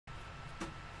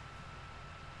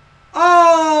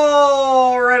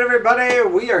everybody,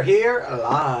 we are here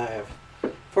live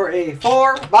for a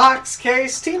 4-box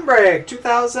case team break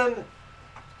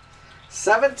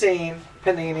 2017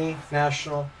 Panini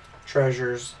National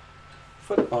Treasures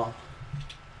Football.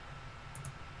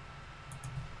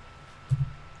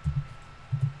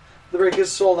 The break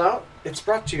is sold out. It's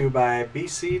brought to you by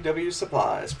BCW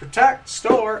Supplies. Protect,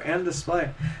 store, and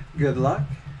display. Good luck,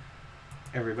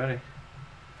 everybody.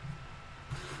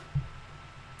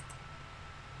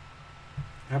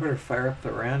 I better fire up the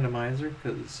randomizer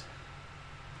because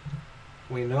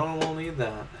we know we'll need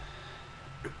that.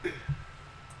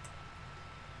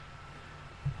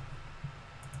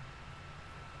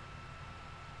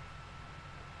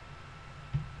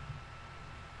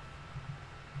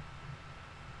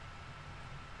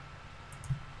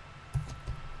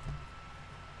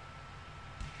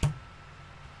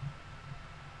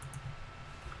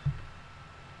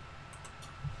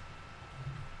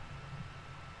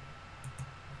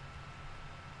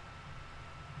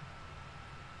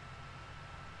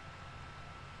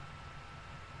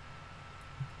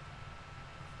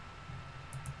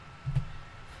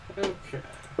 Okay.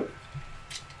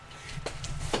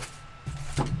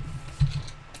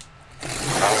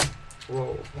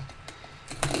 Whoa.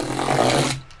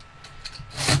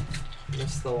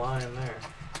 Missed the line there.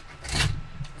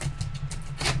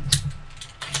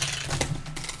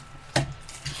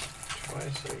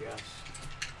 Twice, I guess.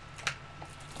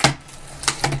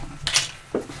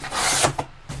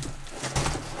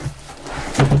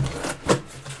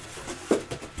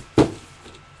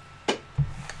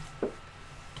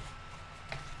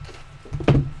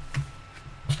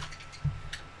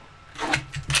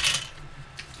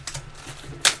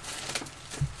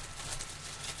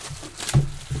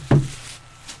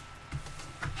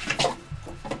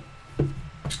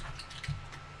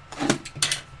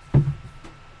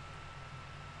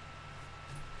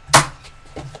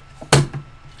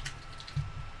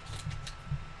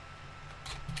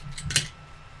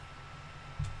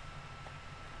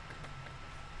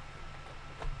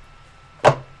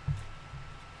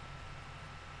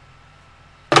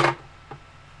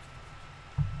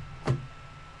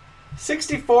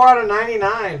 '64 out of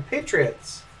 '99,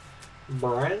 Patriots.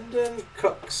 Brandon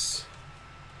Cooks.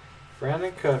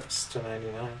 Brandon Cooks to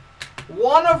 '99.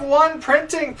 1/1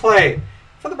 printing plate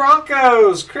for the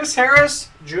Broncos. Chris Harris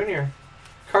Jr.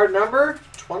 Card number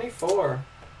 24.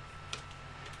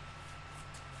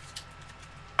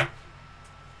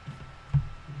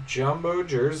 Jumbo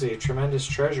jersey, Tremendous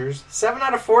Treasures. 7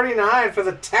 out of 49 for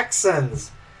the Texans.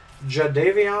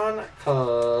 Jadeveon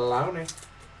Clowney.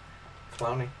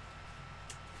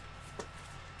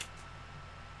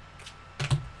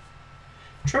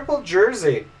 Triple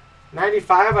jersey,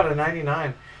 95 out of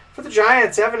 99. For the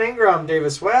Giants, Evan Ingram,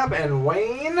 Davis Webb, and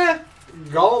Wayne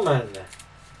Gallman.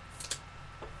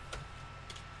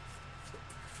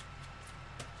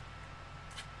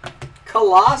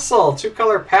 Colossal,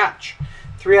 2-color patch,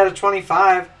 3 out of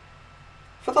 25.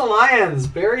 For the Lions,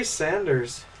 Barry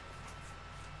Sanders.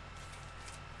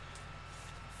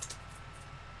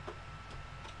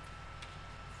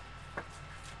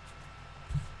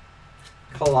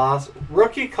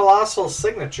 Rookie Colossal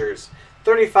Signatures,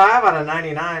 35 out of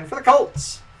 99 for the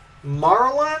Colts.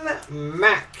 Marlon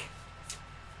Mack.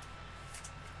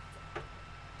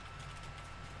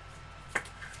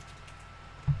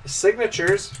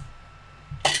 Signatures,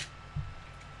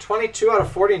 22 out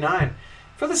of 49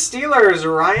 for the Steelers.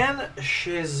 Ryan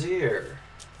Shazier.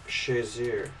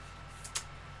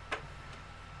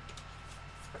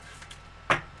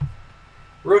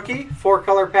 Rookie,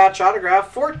 4-color patch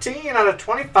autograph, 14 out of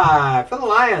 25 for the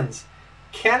Lions.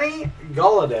 Kenny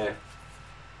Golladay.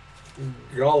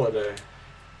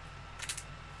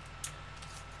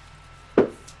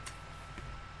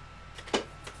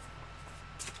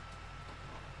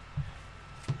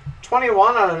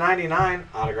 21 out of 99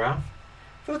 autograph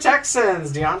for the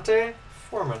Texans. Deontay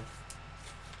Foreman.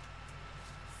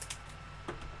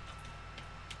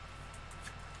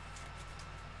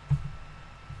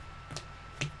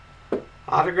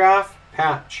 Autograph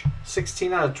patch,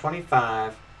 16 out of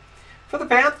 25. For the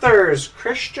Panthers,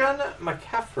 Christian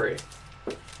McCaffrey.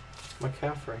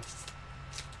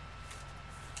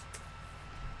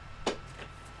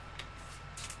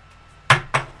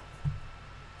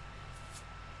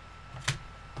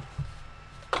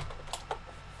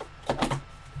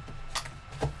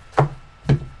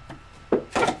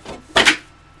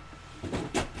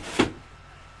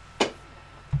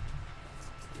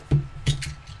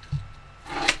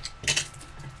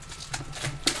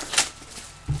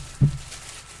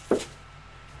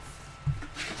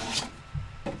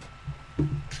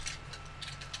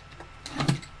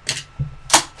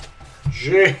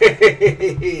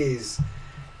 Jeez.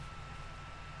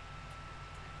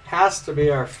 Has to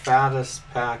be our fattest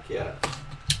pack yet.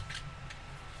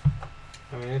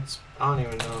 I mean, I don't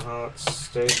even know how it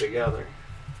stayed together.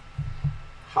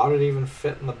 How did it even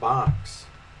fit in the box?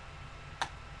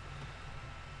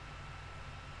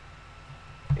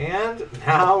 And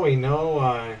now we know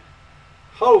why.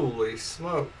 Holy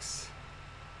smokes.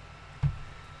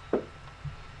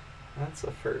 That's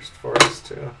a first for us,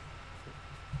 too.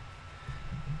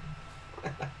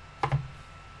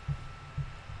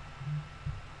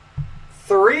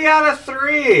 3 out of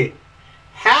 3.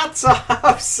 Hats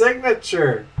off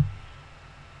signature.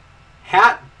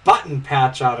 Hat button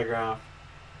patch autograph.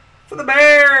 For the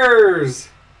Bears.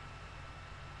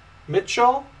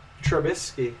 Mitchell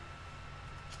Trubisky.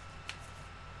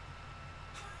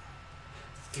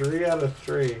 3 out of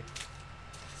 3.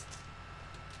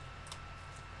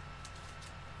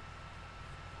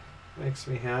 Makes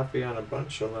me happy on a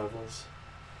bunch of levels.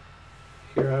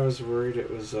 Here I was worried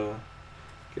it was going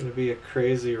to be a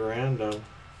crazy random.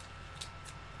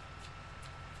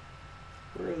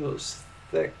 Where are those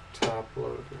thick top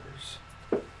loaders?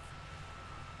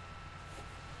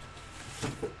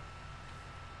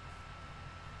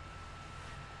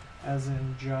 As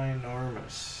in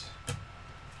ginormous.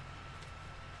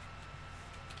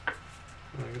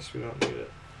 I guess we don't need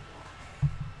it.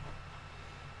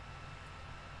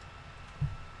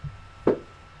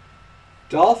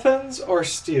 Dolphins or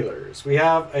Steelers? We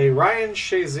have a Ryan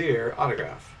Shazier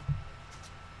autograph.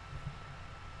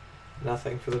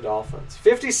 Nothing for the Dolphins.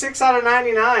 56 out of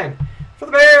 99 for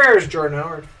the Bears, Jordan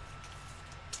Howard.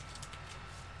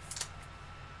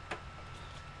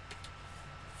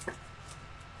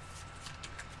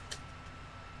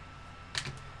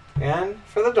 And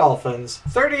for the Dolphins,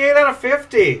 38 out of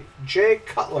 50, Jay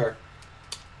Cutler.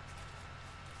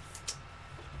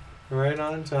 Right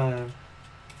on time.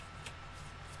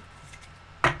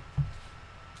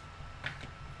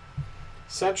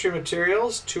 Century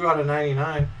Materials, 2 out of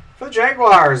 99. For the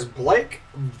Jaguars, Blake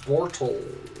Bortles.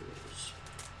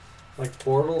 Like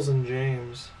Bortles and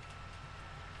James.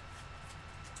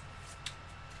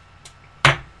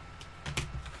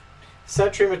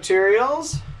 Century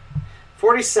Materials,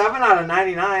 47 out of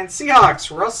 99.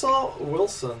 Seahawks, Russell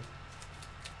Wilson.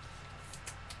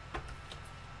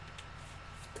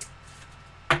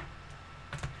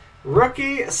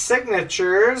 Rookie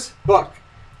Signatures book,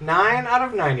 9 out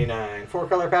of 99.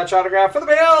 4-color patch autograph for the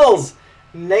Bills,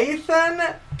 Nathan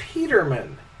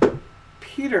Peterman.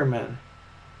 Peterman.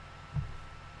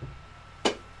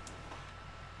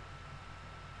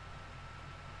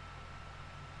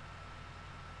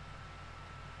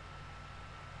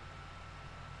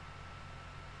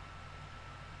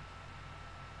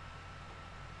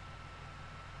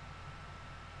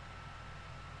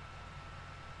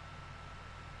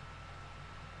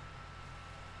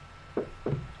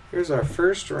 Here's our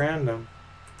first random.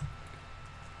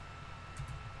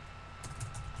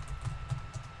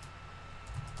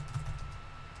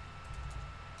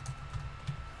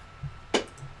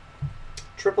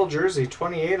 Triple jersey,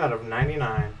 28 out of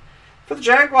 99. For the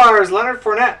Jaguars, Leonard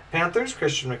Fournette. Panthers,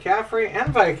 Christian McCaffrey.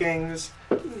 And Vikings,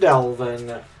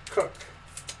 Delvin Cook.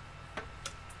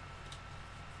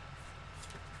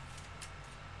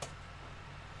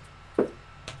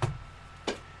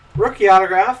 Rookie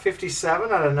autograph,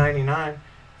 57 out of 99.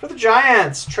 For the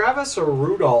Giants, Travis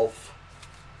Rudolph.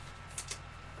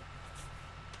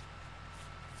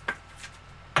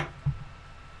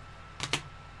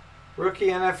 Rookie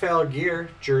NFL gear,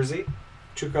 jersey,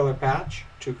 2-color patch,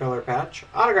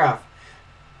 autograph.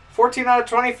 14 out of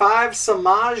 25,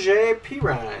 Samaje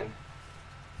Perine.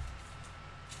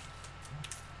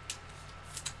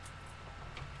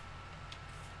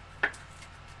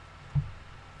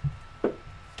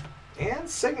 And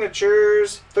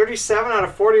signatures, 37 out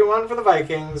of 41 for the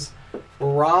Vikings,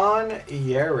 Ron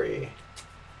Yeri.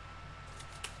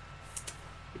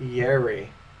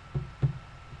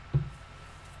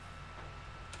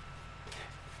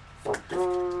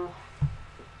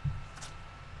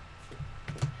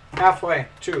 Halfway,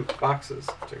 2 boxes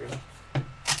to go.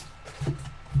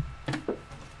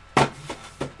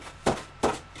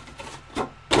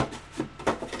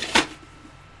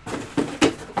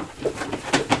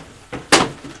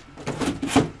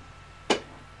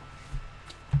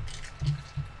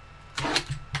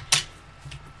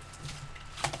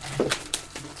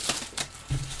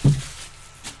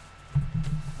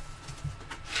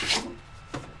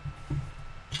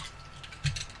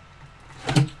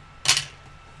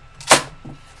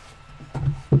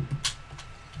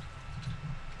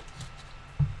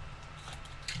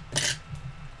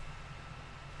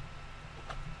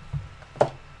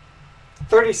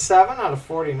 37 out of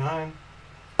 49.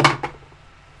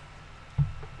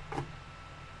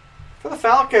 For the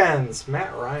Falcons,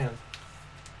 Matt Ryan.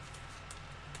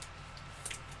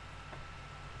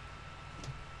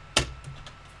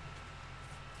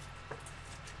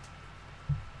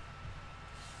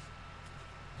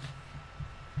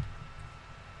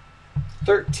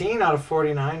 $13 out of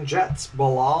 49, Jets,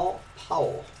 Bilal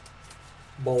Powell.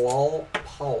 Bilal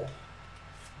Powell.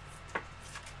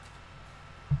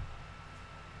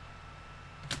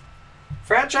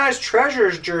 Franchise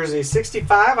Treasures jersey,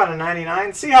 65 out of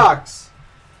 99, Seahawks.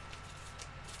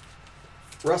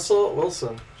 Russell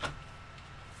Wilson.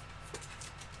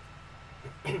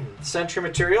 Century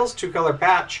Materials, 2-color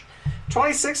patch.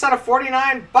 26 out of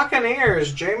 49,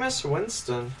 Buccaneers, Jameis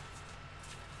Winston.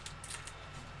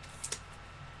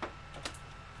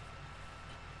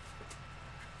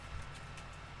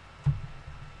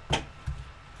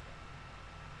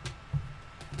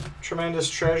 Tremendous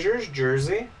Treasures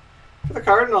jersey. For the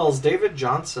Cardinals, David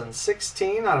Johnson,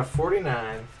 16 out of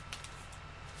 49.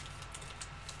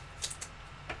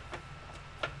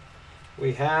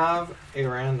 We have a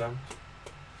random.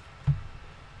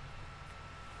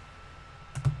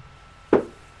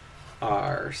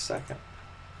 Our second.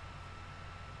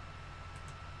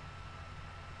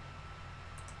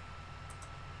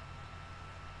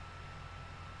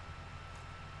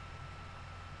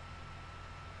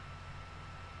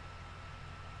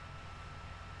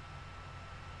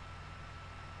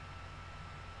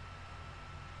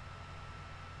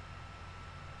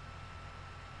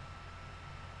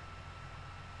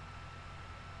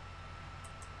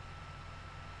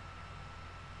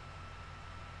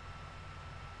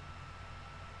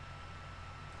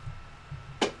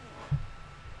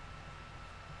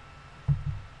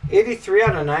 $83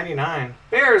 out of 99.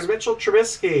 Bears, Mitchell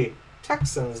Trubisky.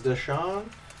 Texans, Deshaun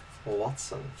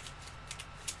Watson.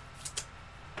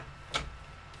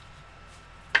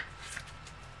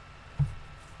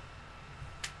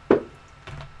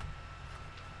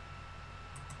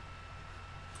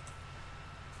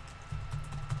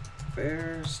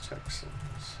 Bears, Texans.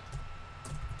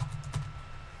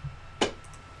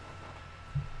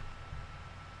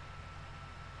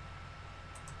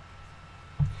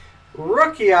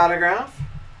 Rookie autograph.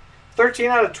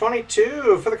 13 out of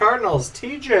 22 for the Cardinals.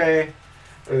 TJ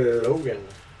Logan.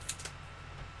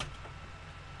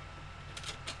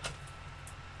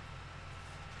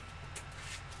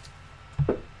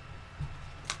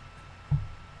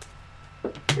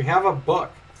 We have a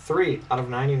book. 3 out of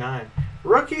 99.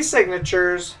 Rookie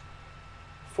signatures.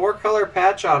 4-color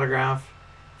patch autograph.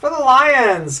 For the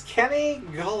Lions, Kenny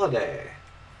Golladay.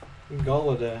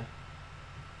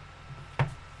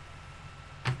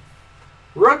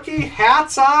 Rookie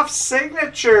hats off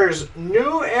signatures.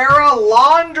 New era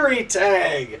laundry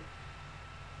tag.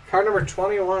 Card number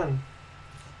 21.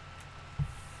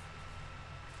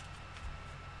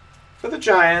 For the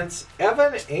Giants,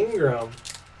 Evan Ingram.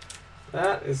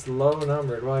 That is low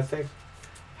numbered. Well, I think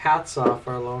hats off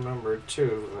are low numbered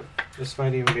too. But this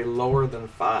might even be lower than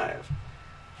 5.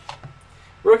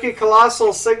 Rookie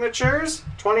colossal signatures.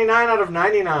 29 out of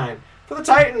 99. For the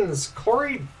Titans,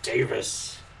 Corey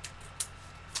Davis.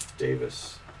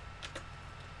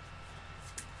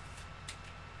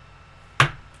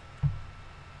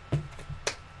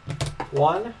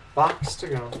 One box to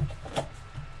go.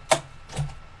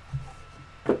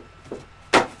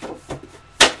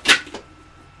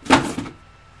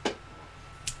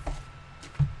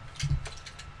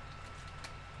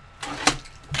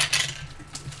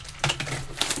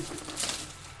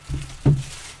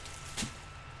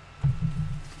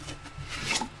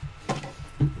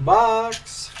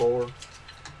 Box 4.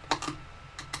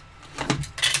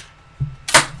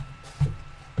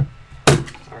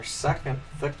 Our second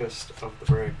thickest of the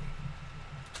break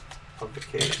of the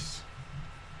case.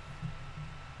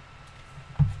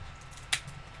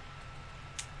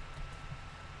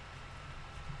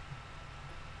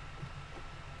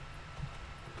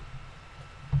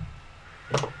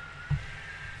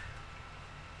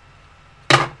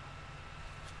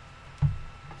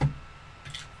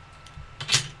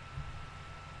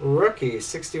 Rookie,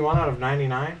 61 out of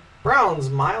 99.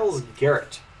 Browns, Myles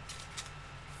Garrett.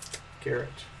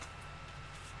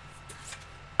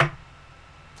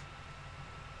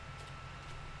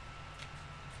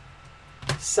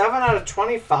 7 out of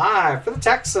 25 for the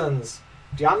Texans,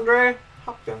 DeAndre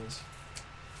Hopkins.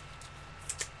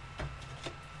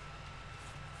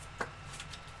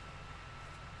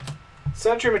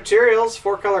 Century Materials,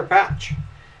 4-color patch.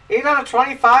 8 out of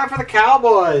 25 for the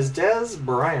Cowboys, Dez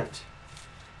Bryant.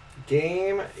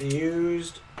 Game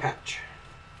used patch.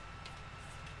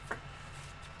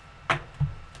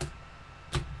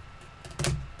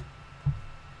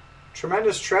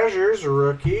 Tremendous Treasures,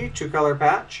 rookie, 2-color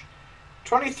patch.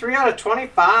 23 out of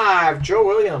 25, Joe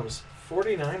Williams,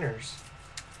 49ers.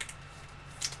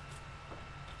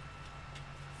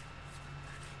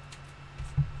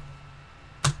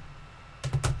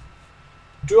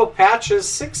 Dual patches,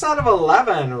 6 out of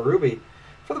 11, Ruby.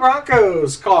 For the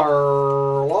Broncos,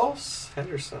 Carlos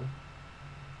Henderson.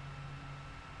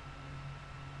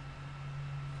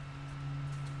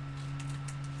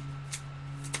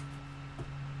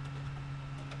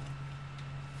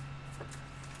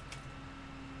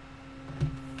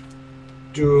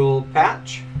 Dual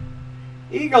patch.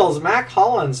 Eagles, Mac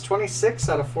Hollins, 26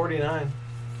 out of 49.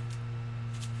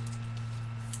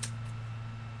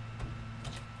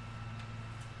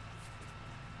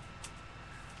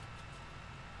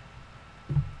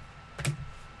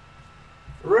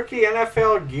 Rookie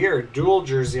NFL gear, dual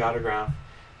jersey autograph.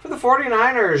 For the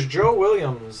 49ers, Joe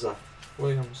Williams.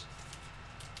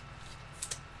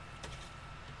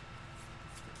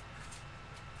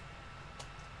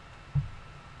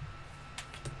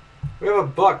 We have a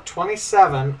book,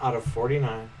 27 out of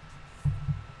 49.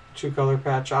 2-color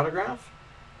patch autograph.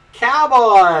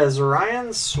 Cowboys,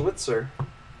 Ryan Switzer.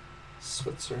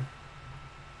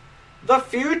 The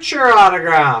Future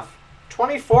autograph.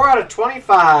 24 out of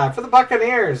 25 for the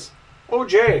Buccaneers.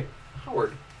 O.J.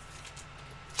 Howard.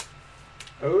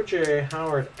 O.J.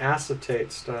 Howard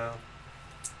acetate style.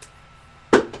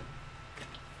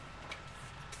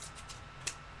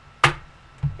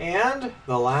 And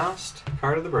the last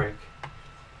card of the break.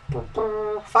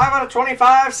 5 out of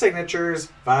 25 signatures.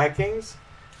 Vikings.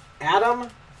 Adam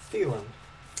Thielen.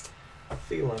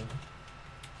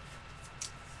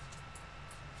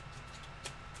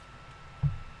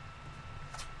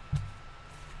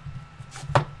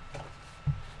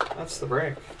 That's the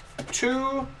break.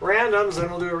 2 randoms, then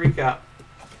we'll do a recap.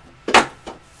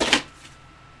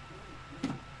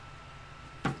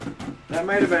 That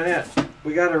might have been it.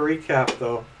 We got a recap,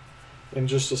 though, in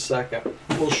just a second.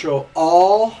 We'll show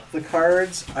all the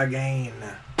cards again.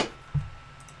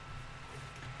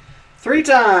 3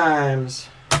 times.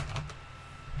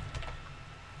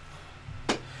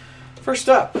 First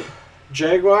up,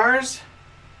 Jaguars,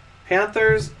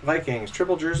 Panthers, Vikings.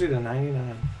 Triple jersey to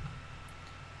 99.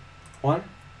 1.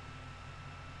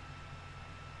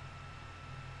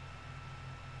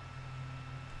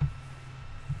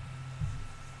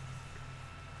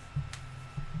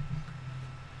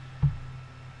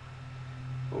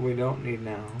 What we don't need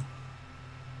now.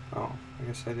 Oh, I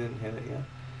guess I didn't hit it yet.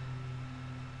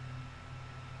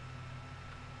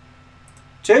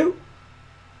 2.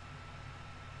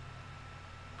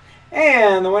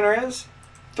 And the winner is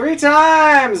 3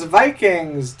 times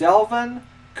Vikings, Delvin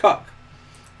Cook.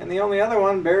 And the only other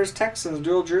one, Bears Texans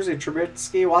dual jersey,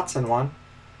 Trubisky Watson 1.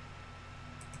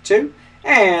 2.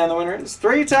 And the winner is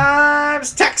 3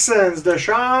 times Texans,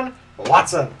 Deshaun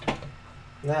Watson.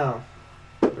 Now,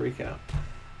 the recap.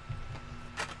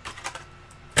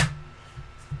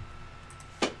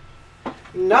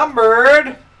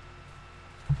 Numbered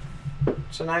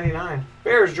to 99.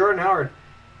 Bears, Jordan Howard.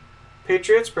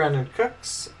 Patriots, Brandon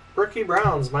Cooks. Rookie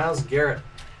Browns, Myles Garrett.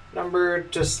 Number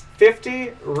to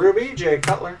 50, Ruby, Jay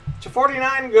Cutler. To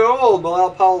 49, gold,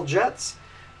 Bilal Powell, Jets.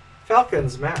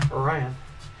 Falcons, Matt Ryan.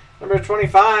 Number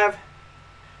 25,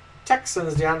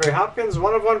 Texans, DeAndre Hopkins.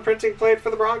 1/1 printing plate for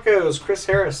the Broncos, Chris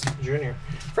Harris Jr.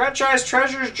 Franchise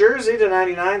Treasures jersey to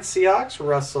 99, Seahawks,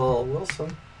 Russell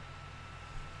Wilson.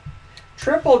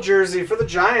 Triple jersey for the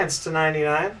Giants to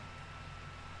 99,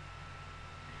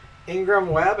 Ingram,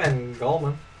 Webb, and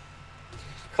Gallman.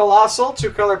 Colossal,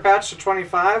 2-color patch to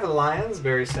 25, Lions,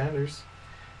 Barry Sanders.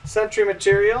 Century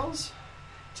Materials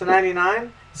to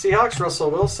 99, Seahawks, Russell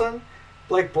Wilson.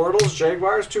 Blake Bortles,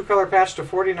 Jaguars, 2-color patch to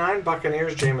 49,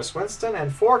 Buccaneers, Jameis Winston.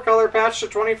 And 4-color patch to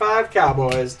 25,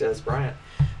 Cowboys, Dez Bryant.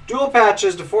 Dual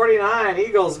patches to 49,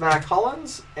 Eagles, Mac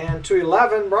Hollins. And to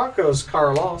 11, Broncos,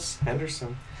 Carlos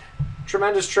Henderson.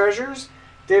 Tremendous Treasures,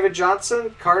 David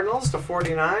Johnson, Cardinals to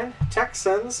 49.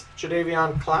 Texans,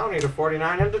 Jadeveon Clowney to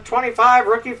 49. And to 25,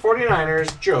 rookie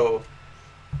 49ers, Joe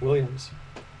Williams.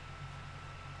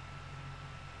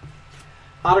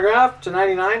 Autograph to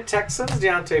 99, Texans,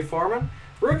 Deontay Foreman.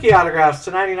 Rookie autographs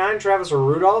to 99, Travis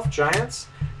Rudolph, Giants.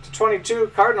 To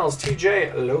 22, Cardinals,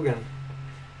 TJ Logan.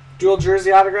 Dual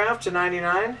jersey autograph to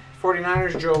 99,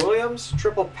 49ers, Joe Williams.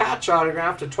 Triple patch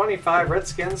autograph to 25,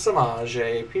 Redskins,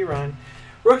 Samaje Perine.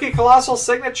 Rookie Colossal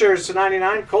Signatures to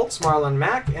 99, Colts, Marlon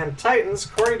Mack. And Titans,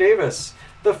 Corey Davis.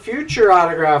 The Future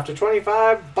autograph to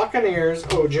 25, Buccaneers,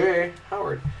 O.J.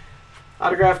 Howard.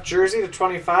 Autographed jersey to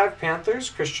 25,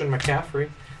 Panthers, Christian McCaffrey.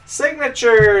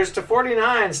 Signatures to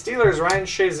 49, Steelers, Ryan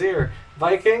Shazier.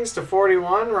 Vikings to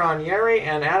 41, Ranieri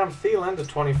and Adam Thielen to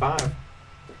 25.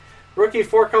 Rookie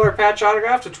 4-color patch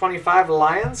autograph to 25,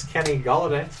 Lions, Kenny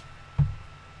Golladay.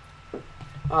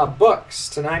 Books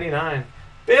to 99,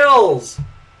 Bills,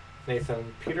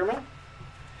 Nathan Peterman.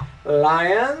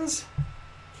 Lions,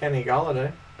 Kenny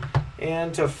Golladay.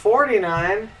 And to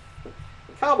 49,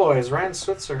 Cowboys, Ryan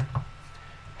Switzer.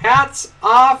 Hats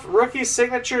off, rookie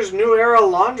signatures, new era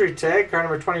laundry tag, card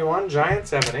number 21,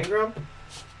 Giants, Evan Ingram.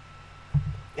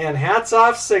 And hats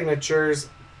off signatures,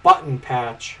 button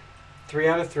patch, 3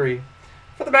 out of 3.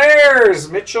 For the Bears,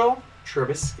 Mitchell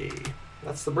Trubisky.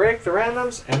 That's the break, the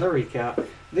randoms, and the recap.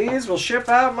 These will ship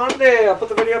out Monday. I'll put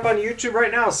the video up on YouTube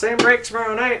right now. Same break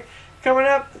tomorrow night. Coming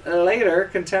up later,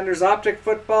 Contenders Optic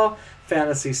Football,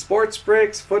 Fantasy Sports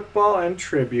Breaks, Football, and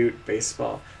Tribute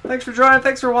Baseball. Thanks for joining.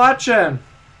 Thanks for watching.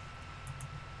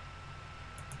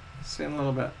 See you in a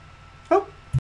little bit.